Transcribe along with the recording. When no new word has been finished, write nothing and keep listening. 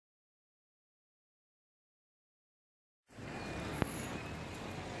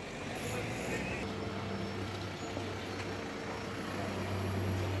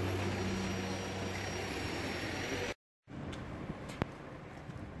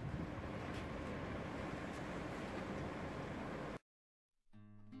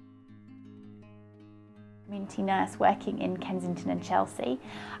Community nurse working in Kensington and Chelsea.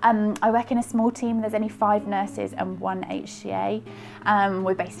 I work in a small team. There's only 5 nurses and 1 HCA.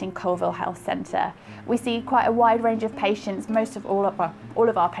 We're based in Colville Health Centre. We see quite a wide range of patients. All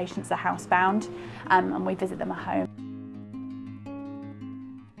of our patients are housebound, and we visit them at home.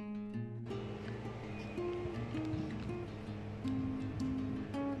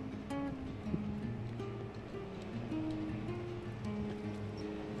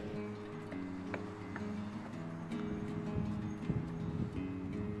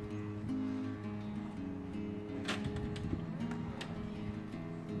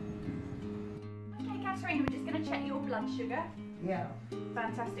 Catherine, we're just going to check your blood sugar. Yeah.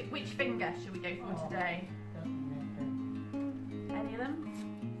 Fantastic. Which finger should we go for today? Any of them? That's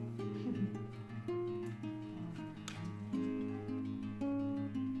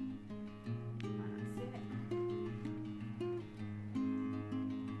it.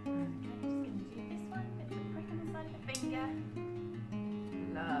 Okay, just going to do this one. Bit of a prick on the side of the finger.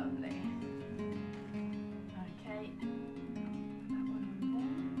 Lovely. Okay.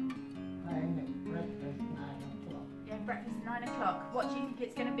 Breakfast at 9 o'clock. What do you think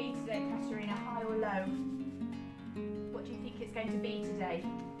it's going to be today, Katerina? High or low? What do you think it's going to be today?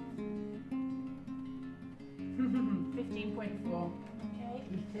 15.4. Okay.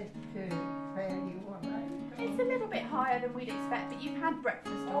 It's a little bit higher than we'd expect, but you've had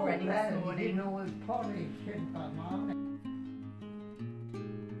breakfast already this morning. You know, with porridge and banana.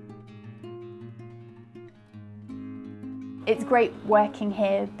 It's great working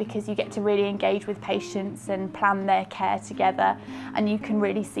here because you get to really engage with patients and plan their care together, and you can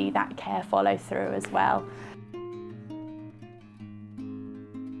really see that care follow through as well.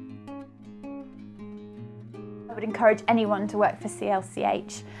 I would encourage anyone to work for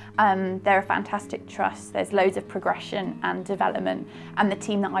CLCH. They're a fantastic trust. There's loads of progression and development, and the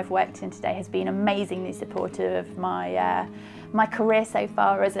team that I've worked in today has been amazingly supportive of my career so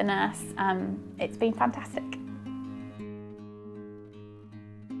far as a nurse. It's been fantastic.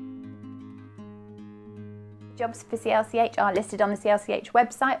 Jobs for CLCH are listed on the CLCH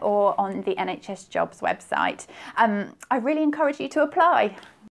website or on the NHS Jobs website. I really encourage you to apply.